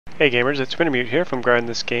Hey gamers, it's Wintermute here from Grind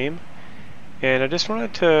This Game, and I just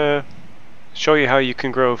wanted to show you how you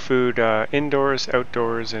can grow food indoors,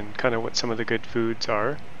 outdoors, and kind of what some of the good foods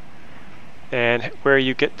are, and where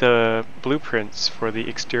you get the blueprints for the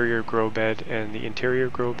exterior grow bed and the interior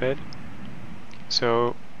grow bed.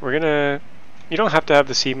 So you don't have to have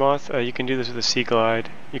the sea moth, you can do this with a sea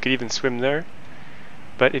glide, you could even swim there,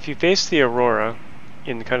 but if you face the aurora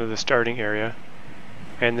in kind of the starting area,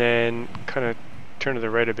 and then kind of turn to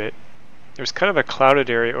the right a bit, there's kind of a clouded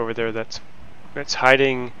area over there that's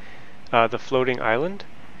hiding the floating island,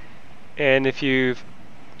 and if you've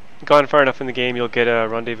gone far enough in the game you'll get a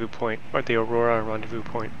rendezvous point, or the aurora rendezvous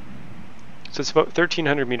point. So it's about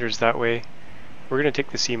 1,300 meters that way. We're going to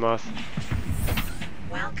take the sea moth.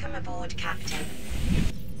 Welcome aboard, Captain.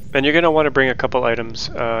 And you're going to want to bring a couple items.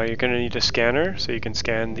 You're going to need a scanner so you can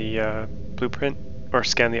scan the blueprint, or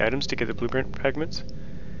scan the items to get the blueprint fragments.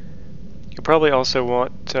 You'll probably also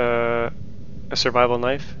want a survival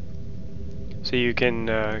knife so you can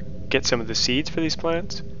get some of the seeds for these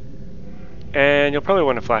plants. And you'll probably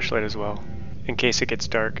want a flashlight as well in case it gets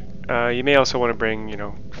dark. You may also want to bring,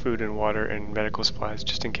 food and water and medical supplies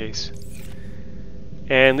just in case.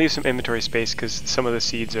 And leave some inventory space because some of the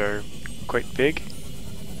seeds are quite big.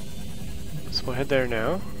 So we'll head there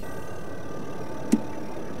now.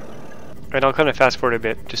 And I'll kind of fast forward a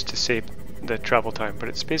bit just to save the travel time, but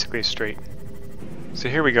it's basically straight. So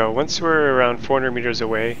here we go. Once we're around 400 meters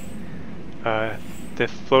away, the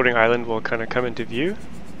floating island will kind of come into view,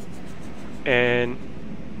 and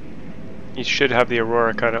you should have the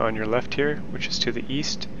aurora kind of on your left here, which is to the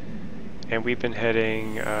east, and we've been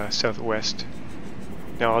heading southwest.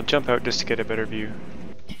 Now I'll jump out just to get a better view.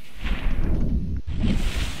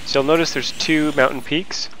 So you'll notice there's two mountain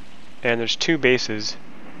peaks, and there's two bases.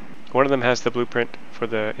 One of them has the blueprint for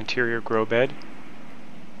the interior grow bed,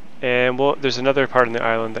 and there's another part on the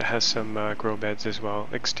island that has some grow beds as well,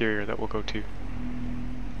 exterior, that we'll go to.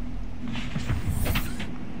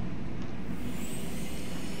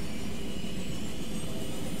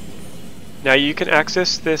 Now you can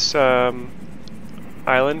access this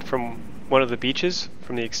island from one of the beaches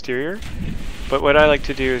from the exterior, but what I like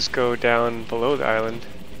to do is go down below the island,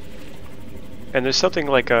 and there's something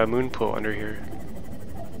like a moon pool under here.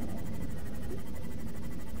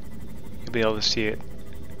 You'll be able to see it.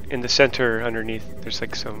 In the center underneath there's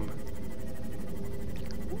like some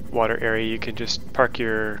water area you can just park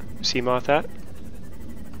your sea moth at,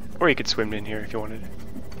 or you could swim in here if you wanted.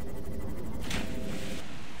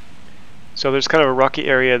 So there's kind of a rocky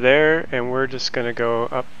area there, and we're just going to go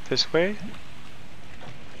up this way.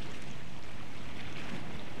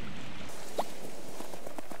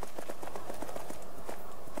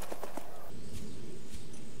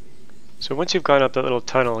 So once you've gone up that little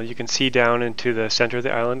tunnel, you can see down into the center of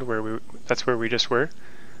the island that's where we just were.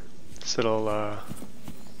 This little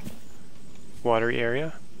watery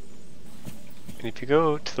area. And if you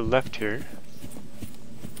go to the left here,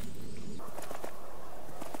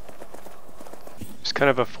 it's kind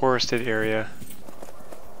of a forested area.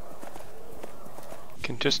 You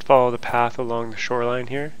can just follow the path along the shoreline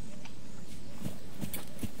here.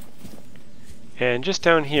 And just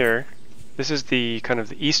down here, this is the kind of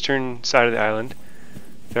the eastern side of the island.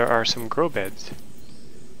 There are some grow beds.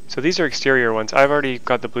 So these are exterior ones. I've already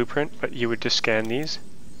got the blueprint, but you would just scan these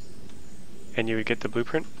and you would get the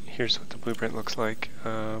blueprint. Here's what the blueprint looks like.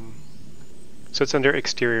 So it's under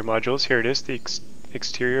exterior modules. Here it is, the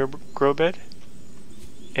exterior grow bed.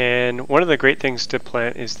 And one of the great things to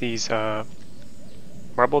plant is these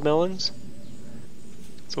marblemelons.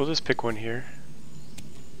 So we'll just pick one here.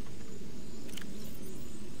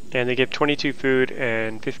 And they give 22 food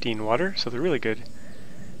and 15 water, so they're really good.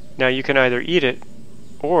 Now you can either eat it,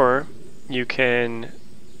 or you can,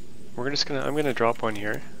 I'm gonna drop one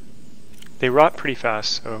here. They rot pretty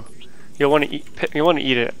fast, so you'll want to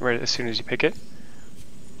eat it right as soon as you pick it.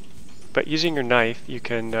 But using your knife, you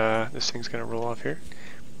can, this thing's gonna roll off here.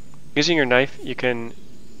 Using your knife, you can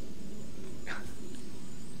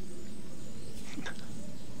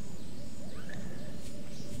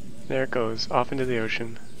there it goes, off into the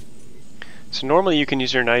ocean. So normally you can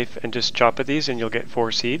use your knife and just chop at these and you'll get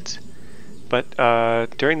 4 seeds. But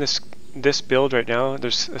during this build right now,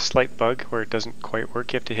 there's a slight bug where it doesn't quite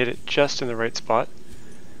work. You have to hit it just in the right spot,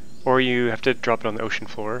 or you have to drop it on the ocean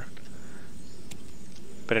floor.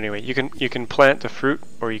 But anyway, you can plant the fruit,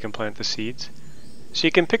 or you can plant the seeds. So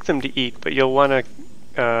you can pick them to eat, but you'll want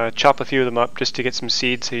to chop a few of them up just to get some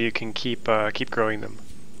seeds so you can keep growing them.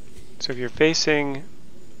 So if you're facing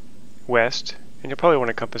west, and you'll probably want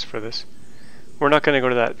a compass for this, we're not going to go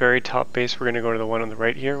to that very top base. We're going to go to the one on the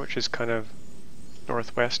right here, which is kind of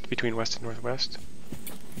northwest, between west and northwest.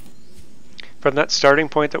 From that starting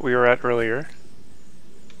point that we were at earlier,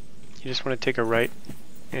 you just want to take a right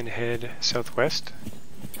and head southwest,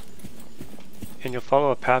 and you'll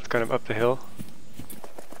follow a path kind of up the hill.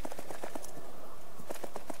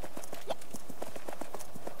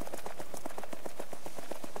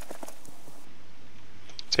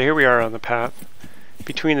 So here we are on the path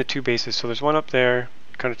between the two bases. So there's one up there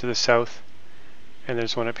kind of to the south, and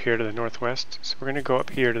there's one up here to the northwest. So we're going to go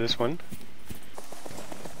up here to this one.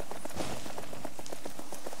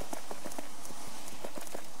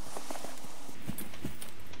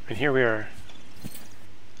 And here we are.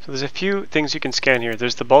 So there's a few things you can scan here.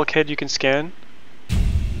 There's the bulkhead you can scan.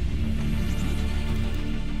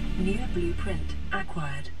 New blueprint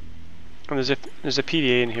acquired. And there's a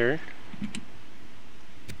PDA in here.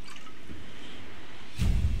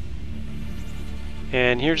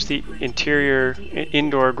 And here's the interior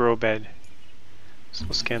indoor grow bed. So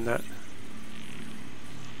we'll scan that.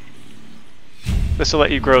 This will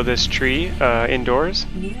let you grow this tree indoors.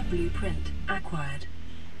 New blueprint acquired.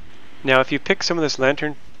 Now if you pick some of this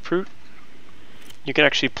lantern fruit, you can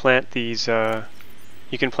actually plant these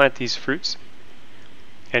fruits,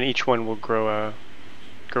 and each one will grow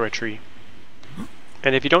a tree.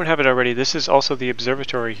 And if you don't have it already, this is also the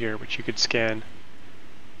observatory here, which you could scan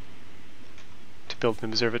to build an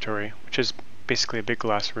observatory, which is basically a big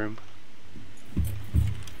glass room. And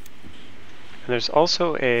there's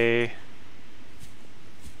also a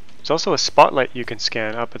spotlight you can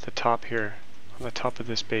scan up at the top here, on the top of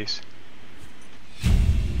this base.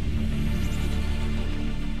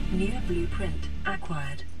 New blueprint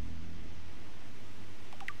acquired.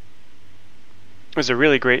 There's a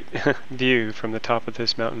really great view from the top of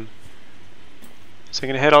this mountain. So I'm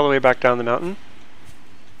going to head all the way back down the mountain.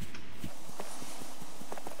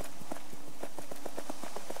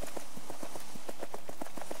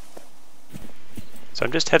 So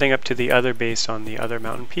I'm just heading up to the other base on the other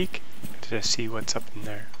mountain peak to see what's up in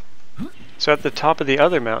there. So at the top of the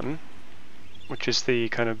other mountain, which is the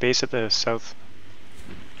kind of base at the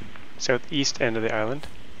southeast end of the island,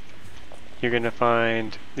 you're going to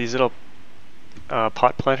find these little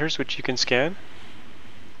pot planters which you can scan.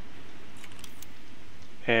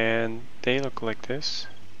 And they look like this.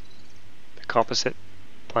 The composite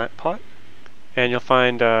plant pot. And you'll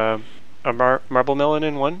find a marblemelon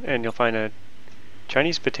in one, and you'll find a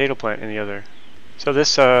Chinese potato plant in the other. So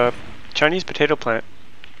this Chinese potato plant,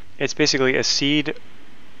 it's basically a seed.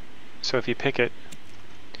 So if you pick it,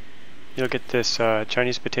 you'll get this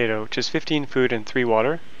Chinese potato, which is 15 food and 3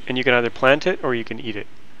 water, and you can either plant it or you can eat it.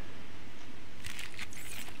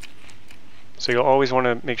 So you'll always want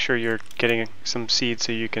to make sure you're getting some seeds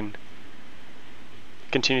so you can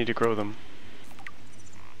continue to grow them.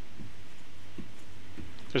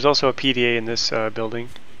 There's also a PDA in this building.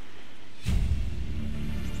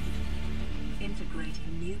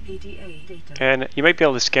 Integrating new PDA data. And you might be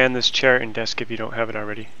able to scan this chair and desk if you don't have it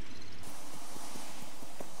already.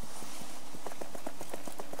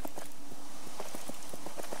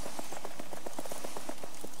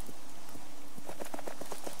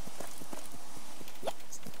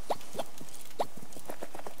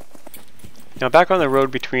 Now back on the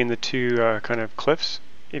road between the two kind of cliffs,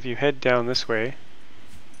 if you head down this way,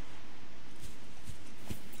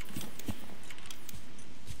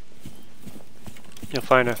 you'll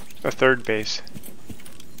find a third base.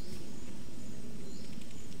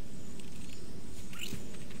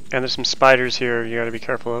 And there's some spiders here you gotta be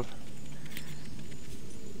careful of.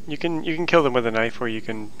 You can kill them with a knife, or you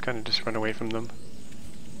can kind of just run away from them.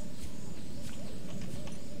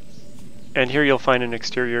 And here you'll find an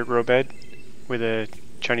exterior grow bed with a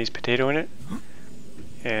Chinese potato in it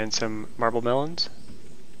and some marble melons.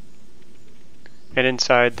 And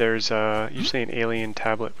inside there's usually an alien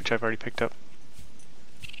tablet, which I've already picked up,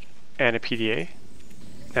 and a PDA.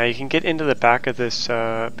 Now you can get into the back of this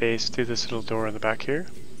base through this little door on the back here.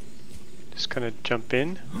 Just kind of jump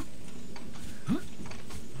in.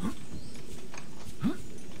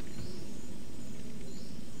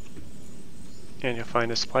 And you'll find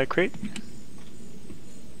a supply crate.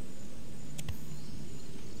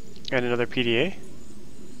 And another PDA.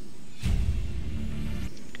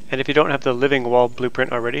 And if you don't have the living wall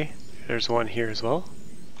blueprint already, there's one here as well.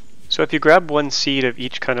 So if you grab one seed of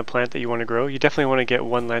each kind of plant that you want to grow, you definitely want to get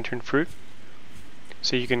one lantern fruit,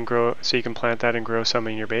 so you can plant that and grow some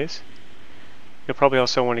in your base. You'll probably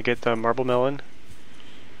also want to get the marble melon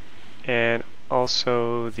and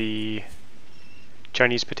also the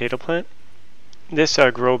Chinese potato plant. This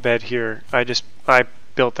grow bed here, I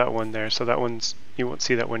built that one there, so that one's, you won't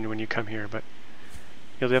see that one when you come here, but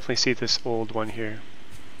you'll definitely see this old one here.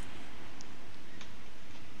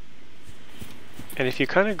 And if you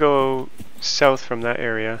kind of go south from that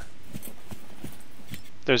area,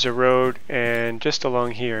 there's a road, and just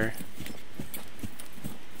along here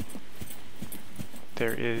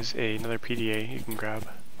there is another PDA you can grab.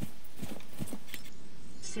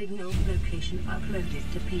 Signal location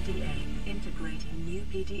uploaded to PDA. Integrating new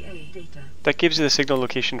PDA data. That gives you the signal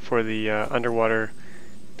location for the underwater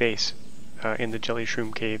base in the jelly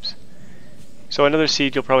shroom caves. So another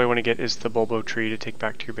seed you'll probably want to get is the bulbo tree to take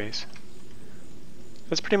back to your base.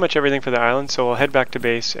 That's pretty much everything for the island, so I'll head back to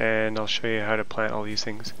base and I'll show you how to plant all these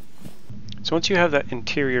things. So once you have that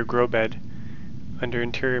interior grow bed, under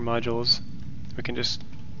interior modules, we can just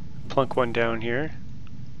plunk one down here.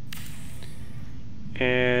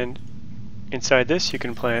 And inside this you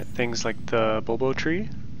can plant things like the bulbo tree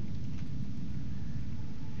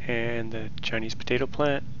and the Chinese potato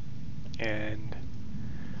plant, and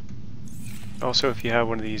also if you have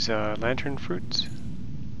one of these lantern fruits,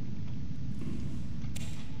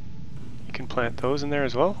 you can plant those in there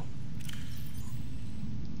as well.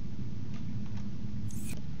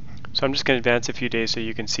 So I'm just going to advance a few days so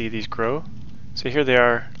you can see these grow. So here they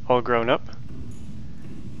are, all grown up.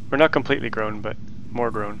 We're not completely grown, but more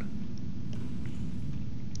grown.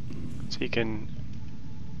 So you can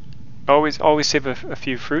always save a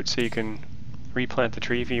few fruits so you can replant the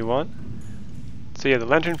tree if you want. So yeah, the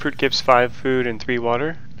lantern fruit gives 5 food and 3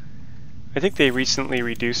 water. I think they recently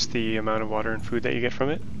reduced the amount of water and food that you get from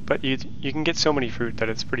it, but you can get so many fruit that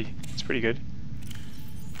it's pretty good.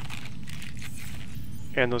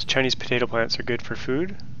 And those Chinese potato plants are good for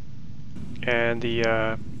food, and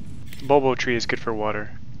the bulbo tree is good for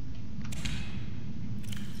water.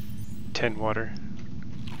 10 water.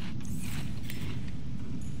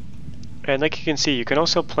 And like you can see, you can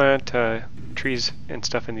also plant trees and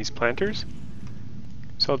stuff in these planters.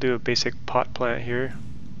 So I'll do a basic pot plant here.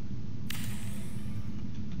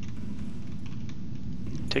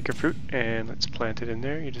 Take a fruit and let's plant it in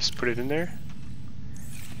there. You just put it in there.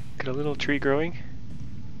 Get a little tree growing.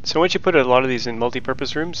 So once you put a lot of these in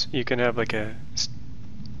multi-purpose rooms, you can have like a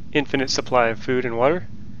infinite supply of food and water.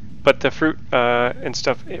 But the fruit and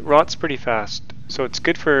stuff, it rots pretty fast. So it's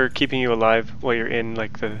good for keeping you alive while you're in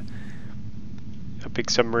like a big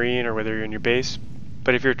submarine or whether you're in your base.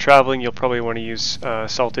 But if you're traveling, you'll probably want to use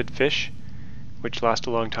salted fish, which last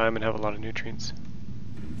a long time and have a lot of nutrients.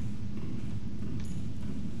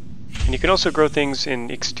 And you can also grow things in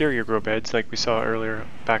exterior grow beds, like we saw earlier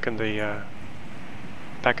back in the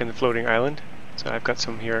floating island. So I've got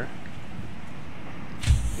some here.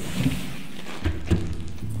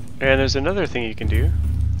 And there's another thing you can do.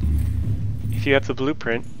 If you have the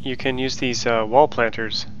blueprint, you can use these wall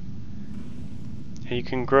planters, and you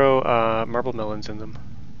can grow marblemelons in them.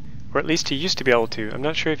 Or at least you used to be able to. I'm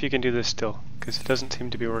not sure if you can do this still, because it doesn't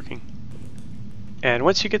seem to be working. And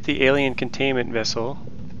once you get the alien containment vessel,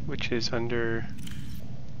 which is under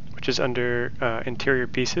interior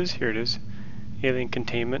pieces, here it is, alien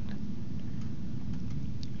containment.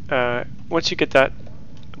 Once you get that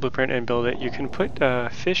blueprint and build it, you can put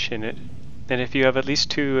fish in it, and if you have at least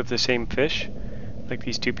 2 of the same fish, like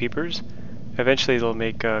these 2 peepers, eventually they'll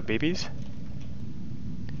make babies.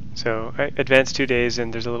 So I advanced 2 days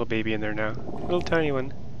and there's a little baby in there now, a little tiny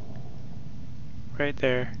one, right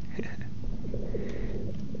there.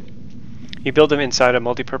 You build them inside a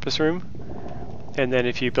multi-purpose room, and then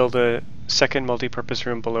if you build a second multi-purpose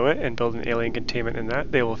room below it and build an alien containment in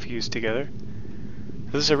that, they will fuse together.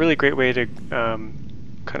 So this is a really great way to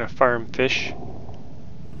kind of farm fish.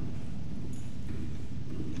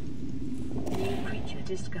 New creature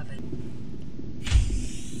discovered.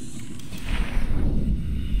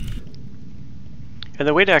 And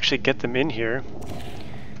the way to actually get them in here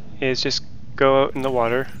is just go out in the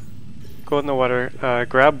water,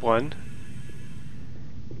 grab one,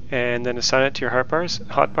 and then assign it to your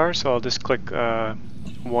hotbar. So I'll just click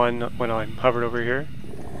 1 when I'm hovered over here.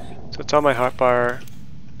 So it's on my hotbar.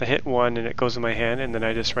 I hit 1 and it goes in my hand, and then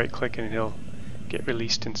I just right click and he'll get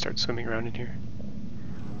released and start swimming around in here.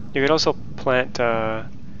 You can also plant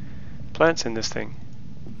plants in this thing.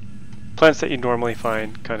 Plants that you normally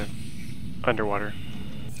find kind of underwater.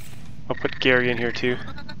 I'll put Gary in here too.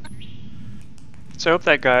 So I hope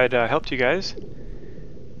that guide helped you guys.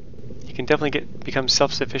 You can definitely become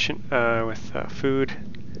self-sufficient with food,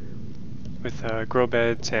 with grow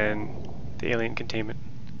beds and the alien containment.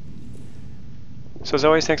 So as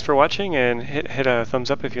always, thanks for watching, and hit a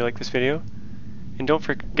thumbs up if you like this video. And don't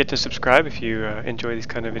forget to subscribe if you enjoy these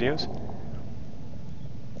kind of videos.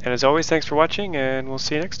 And as always, thanks for watching, and we'll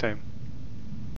see you next time.